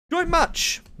Join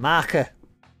match. Marker.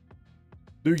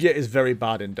 Lugia is very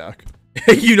bad in deck.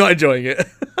 You not enjoying it?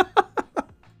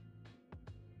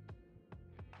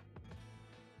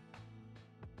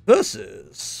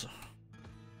 Versus.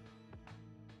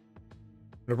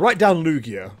 I'm gonna write down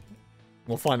Lugia.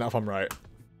 We'll find out if I'm right.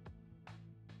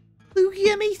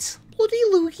 Lugia, mate. Bloody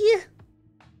Lugia.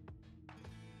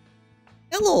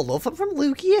 Hello, love. I'm from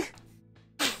Lugia.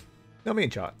 Not me in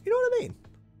chat. You know what I mean?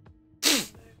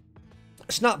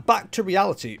 Snap back to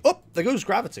reality. Oh, there goes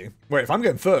gravity. Wait, if I'm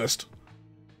going first.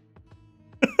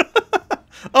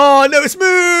 Oh, no, it's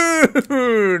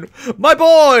Moon! My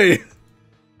boy!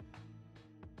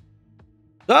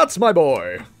 That's my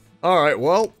boy. Alright,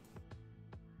 well.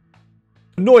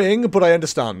 Annoying, but I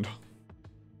understand.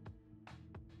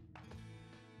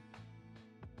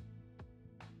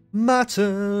 My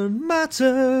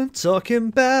turn, talking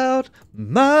about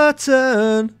my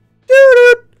turn.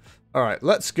 Doo-doo. Alright,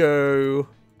 let's go.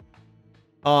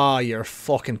 Ah, you're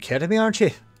fucking kidding me, aren't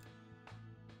you?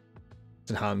 It's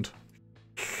in hand.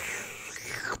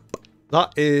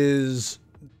 That is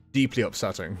deeply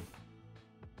upsetting.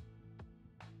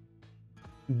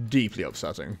 Deeply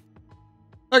upsetting.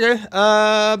 Okay,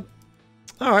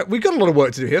 alright, we've got a lot of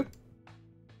work to do here.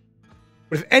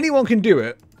 But if anyone can do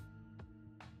it,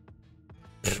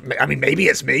 I mean, maybe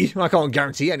it's me. I can't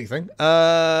guarantee anything.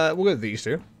 We'll go with these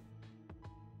two.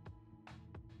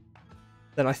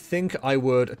 Then I think I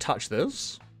would attach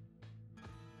this.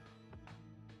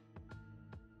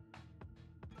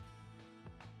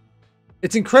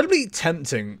 It's incredibly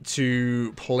tempting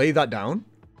to play that down.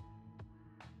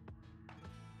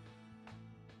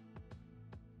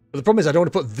 But the problem is I don't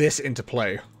want to put this into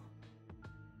play.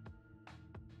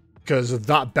 Because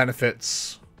that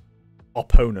benefits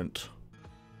opponent.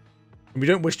 And we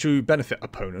don't wish to benefit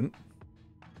opponent.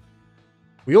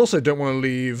 We also don't want to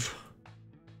leave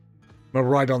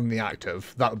Miraidon in the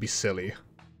active. That would be silly.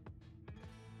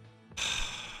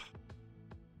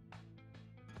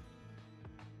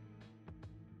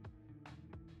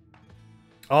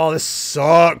 Oh, this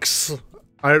sucks.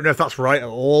 I don't know if that's right at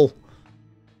all.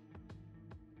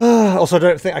 Also, I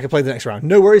don't think I can play the next round.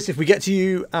 No worries if we get to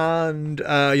you and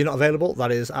you're not available.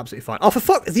 That is absolutely fine. Oh, for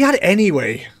fuck. They had it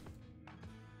anyway.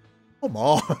 Come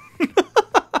on.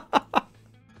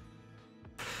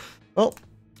 Well,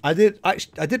 I did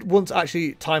once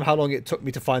actually time how long it took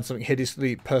me to find something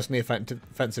hideously personally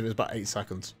offensive. It was about 8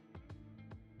 seconds.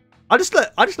 I just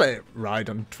let it ride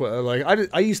on Twitter. Like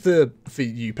I use the For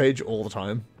You page all the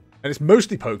time, and it's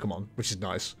mostly Pokemon, which is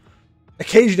nice.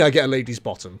 Occasionally I get a lady's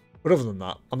bottom, but other than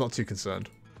that, I'm not too concerned.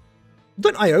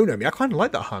 Don't Iono me. I kind of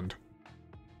like that hand.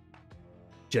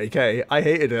 JK, I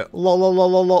hated it. Lol, lol,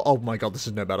 lol, lol, lol. Oh my god, this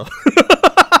is no better.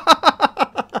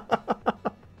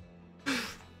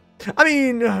 I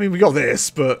mean, we got this,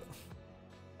 but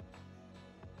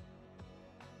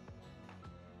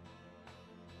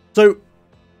so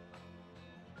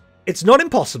it's not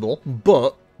impossible.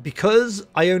 But because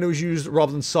Iono is used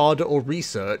rather than Sada or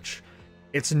Research,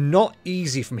 it's not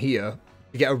easy from here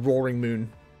to get a Roaring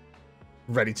Moon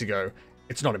ready to go.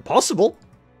 It's not impossible,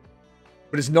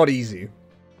 but it's not easy.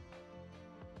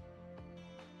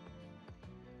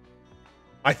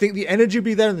 I think the energy will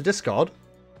be there in the discard.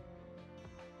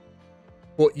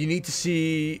 But you need to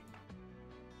see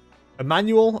a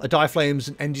manual, a Die Flames,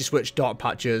 an Energy Switch, Dark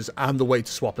Patches, and the way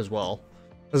to swap as well.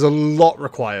 There's a lot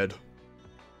required.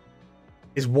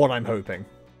 Is what I'm hoping.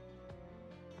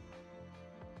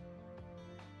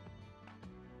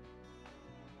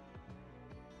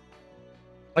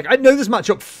 Like, I know this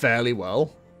matchup fairly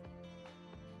well.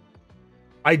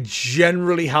 I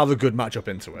generally have a good matchup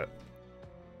into it.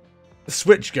 The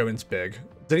switch going's big.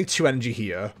 There's only 2 energy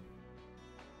here.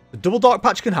 The double Dark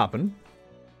Patch can happen.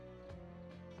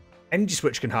 Energy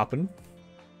Switch can happen.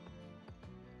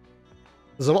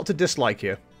 There's a lot to dislike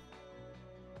here.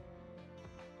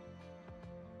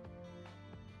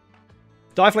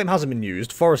 Die Flame hasn't been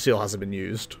used. Forest Seal hasn't been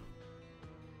used.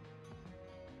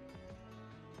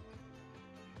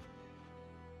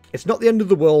 It's not the end of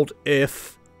the world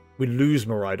if we lose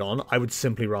Miraidon. I would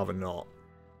simply rather not.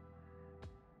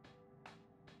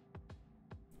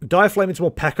 Die Flame into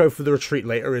more Peko for the retreat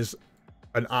later is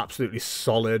an absolutely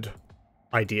solid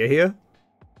idea here.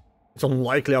 It's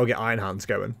unlikely I'll get Iron Hands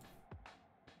going.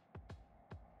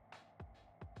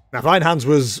 Now, if Iron Hands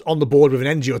was on the board with an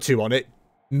NG or 2 on it,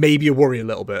 maybe you worry a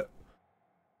little bit.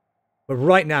 But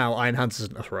right now, Iron Hands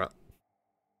isn't a threat.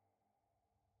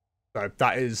 So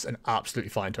that is an absolutely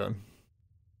fine turn.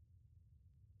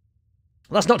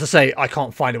 That's not to say I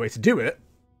can't find a way to do it.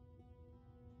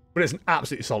 But it's an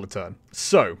absolutely solid turn.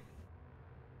 So,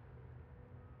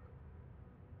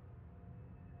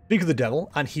 Speak of the devil,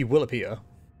 and he will appear.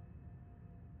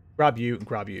 Grab you and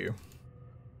grab you.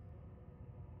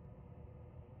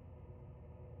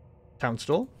 Town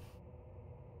store.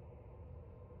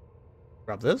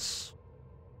 Grab this.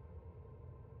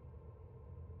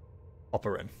 Pop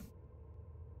her in.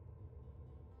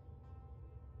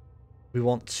 We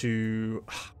want to...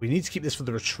 We need to keep this for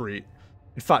the retreat.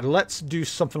 In fact, let's do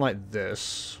something like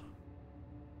this.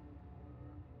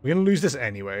 We're going to lose this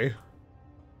anyway.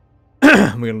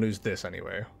 We're going to lose this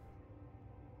anyway.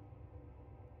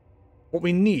 What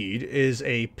we need is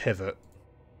a pivot.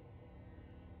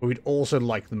 But we'd also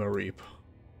like the Mareep.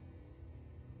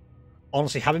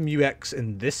 Honestly, having UX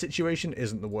in this situation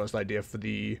isn't the worst idea for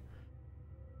the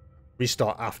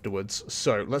restart afterwards.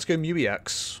 So, let's go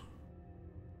MuEX.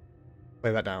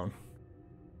 Play that down.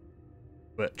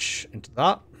 Switch into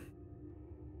that.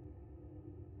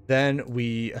 Then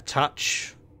we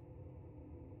attach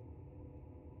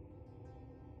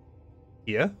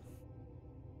here.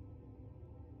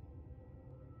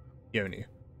 Yoni.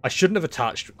 I shouldn't have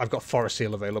attached. I've got Forest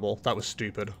Seal available. That was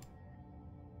stupid.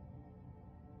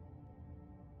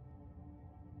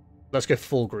 Let's go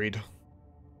full greed.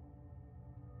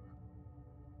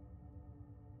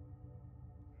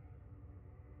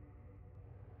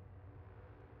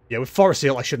 Yeah, with Forest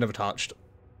Seal, I shouldn't have attached.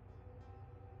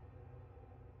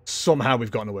 Somehow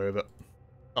we've gotten away with it.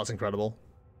 That's incredible.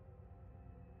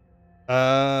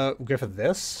 We'll go for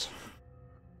this.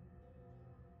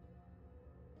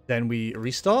 Then we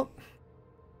restart.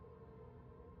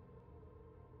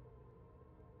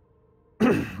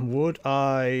 Would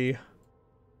I...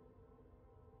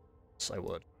 Yes, I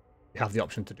would. We have the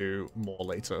option to do more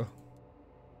later.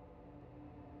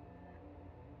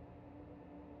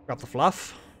 Grab the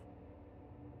fluff.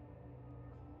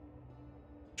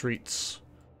 Treats.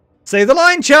 Say the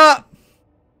line, chat!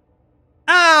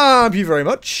 Thank you very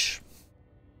much.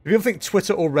 Do people think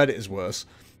Twitter or Reddit is worse?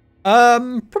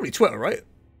 Probably Twitter, right?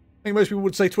 I think most people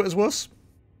would say Twitter's worse.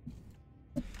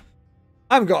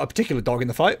 I haven't got a particular dog in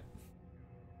the fight.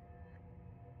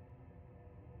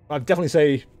 I'd definitely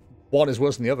say one is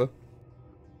worse than the other.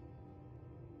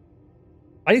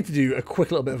 I need to do a quick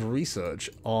little bit of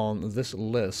research on this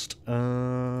list.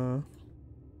 Okay,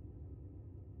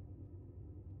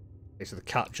 so the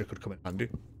capture could come in handy.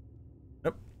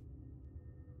 Nope.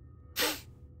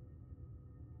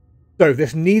 So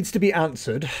this needs to be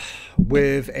answered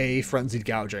with a frenzied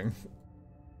gouging.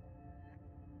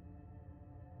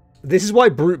 This is why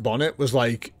Brute Bonnet was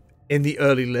like in the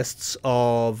early lists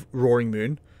of Roaring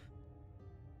Moon.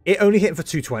 It only hitting for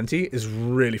 220 is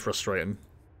really frustrating.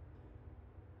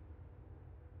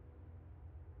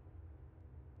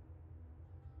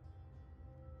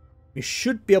 We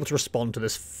should be able to respond to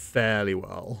this fairly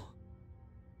well.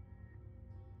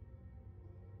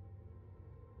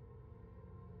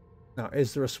 Now,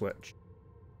 is there a switch?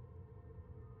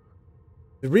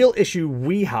 The real issue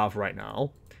we have right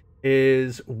now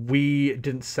is we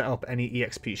didn't set up any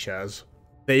EXP shares.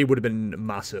 They would have been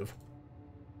massive.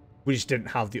 We just didn't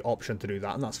have the option to do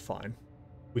that, and that's fine.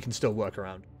 We can still work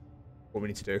around what we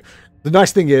need to do. The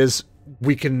nice thing is,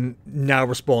 we can now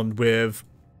respond with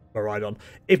Miraidon.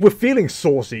 If we're feeling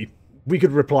saucy, we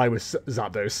could reply with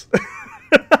Zapdos.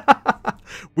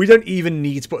 We don't even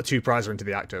need to put a 2-prizer into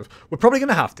the active. We're probably going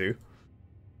to have to.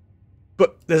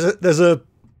 But there's a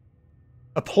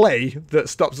play that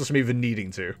stops us from even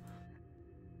needing to.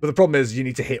 But the problem is you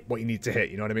need to hit what you need to hit,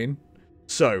 you know what I mean?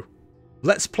 So,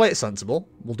 let's play it sensible.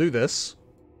 We'll do this.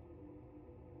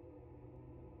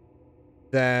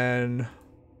 Then...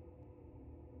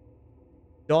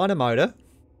 Dynamiter.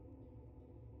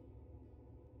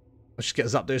 Let's just get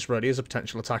Zapdos ready as a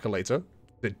potential attacker later.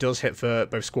 It does hit for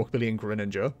both Squawkabilly and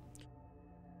Greninja.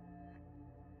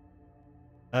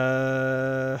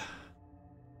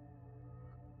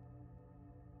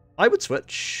 I would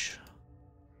switch.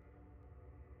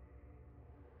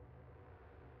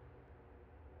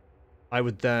 I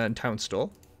would then Town Store.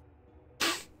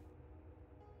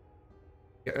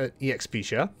 Get an EXP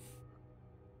share.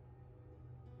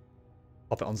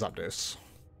 Pop it on Zapdos.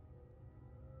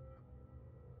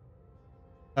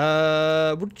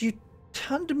 Would you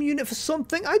tandem unit for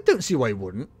something? I don't see why you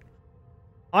wouldn't.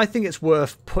 I think it's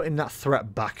worth putting that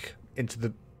threat back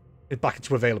into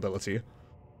availability.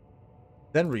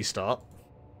 Then restart.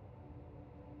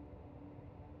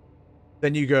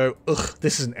 Then you go, ugh,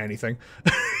 this isn't anything.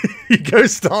 You go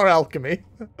Star Alchemy.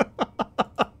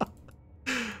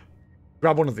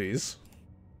 Grab one of these.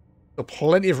 There are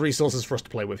plenty of resources for us to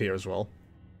play with here as well.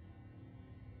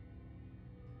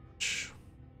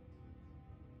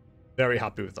 Very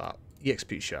happy with that.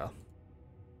 EXP share.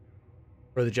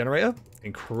 For the generator,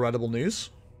 incredible news.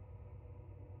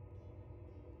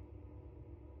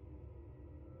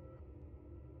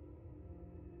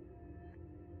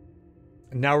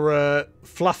 Now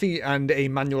Fluffy and a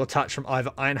manual attach from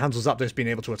either Iron Hands or Zapdos being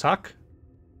able to attack.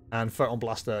 And Photon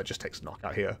Blaster just takes a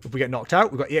knockout here. If we get knocked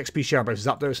out, we've got EXP share on both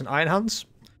Zapdos and Iron Hands.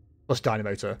 Plus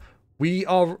Dynamotor. We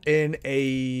are in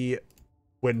a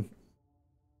winning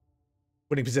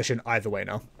position either way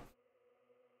now.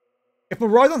 If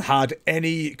Miraidon had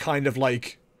any kind of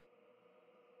like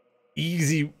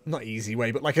not easy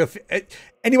way, but like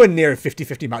anywhere near a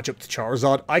 50-50 matchup to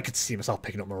Charizard, I could see myself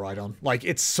picking up Miraidon. Like,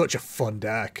 it's such a fun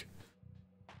deck.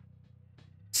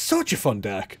 Such a fun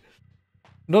deck.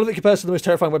 None of it compares to the most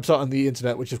terrifying website on the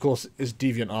internet, which of course is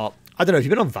DeviantArt. I don't know, have you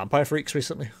been on Vampire Freaks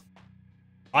recently?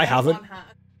 I haven't,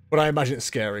 but I imagine it's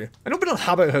scary. I've not been on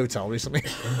Habbo Hotel recently.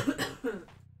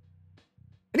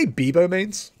 Any Bebo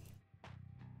mains?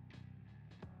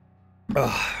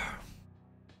 Ugh.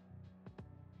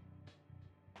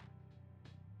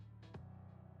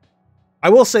 I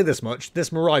will say this much.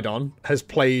 This Miraidon has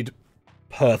played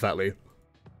perfectly.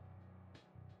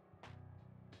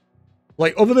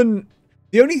 Like, other than...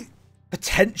 The only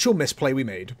potential misplay we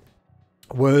made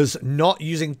was not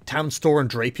using Town Store and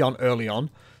Drapion early on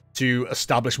to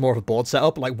establish more of a board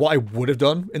setup. Like, what I would have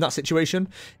done in that situation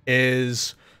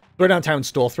is throw down Town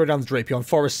Store, throw down the Drapion,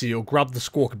 Forest Seal, grab the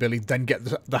Squawkabilly, then get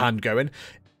the hand going.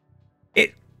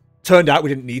 It turned out we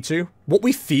didn't need to. What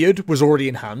we feared was already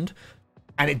in hand.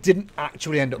 And it didn't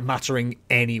actually end up mattering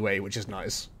anyway, which is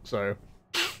nice. So,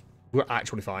 we're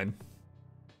actually fine.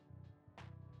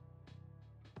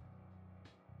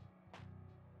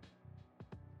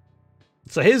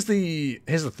 So here's the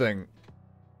thing.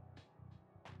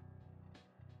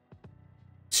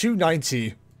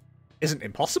 290 isn't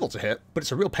impossible to hit, but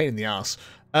it's a real pain in the ass.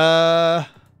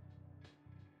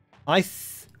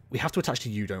 We have to attach to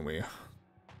you, don't we?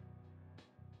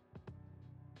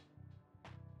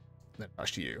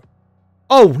 Attach to you.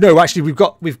 Oh no, actually we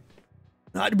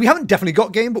haven't definitely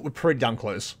got game, but we're pretty damn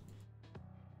close.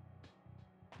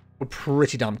 We're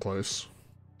pretty damn close.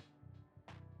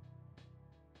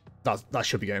 That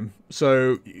should be game.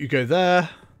 So you go there.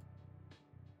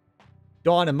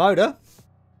 Dynamotor.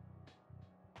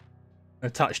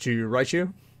 Attach to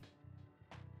Raichu.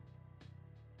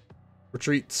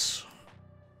 Retreats.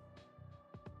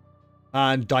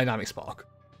 And Dynamic Spark.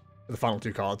 For the final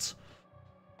two cards.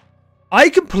 I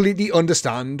completely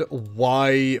understand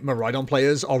why Miraidon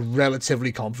players are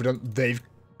relatively confident they've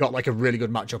got like a really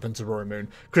good matchup into Roaring Moon.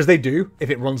 Because they do, if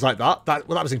it runs like that. That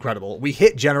was incredible. We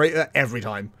hit Generator every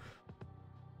time.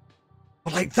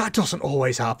 But like, that doesn't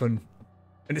always happen.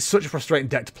 And it's such a frustrating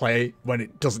deck to play when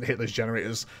it doesn't hit those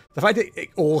Generators. The fact that it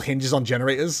all hinges on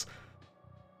Generators,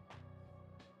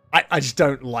 I just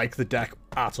don't like the deck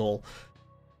at all.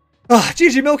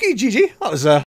 GG Milky, GG. That was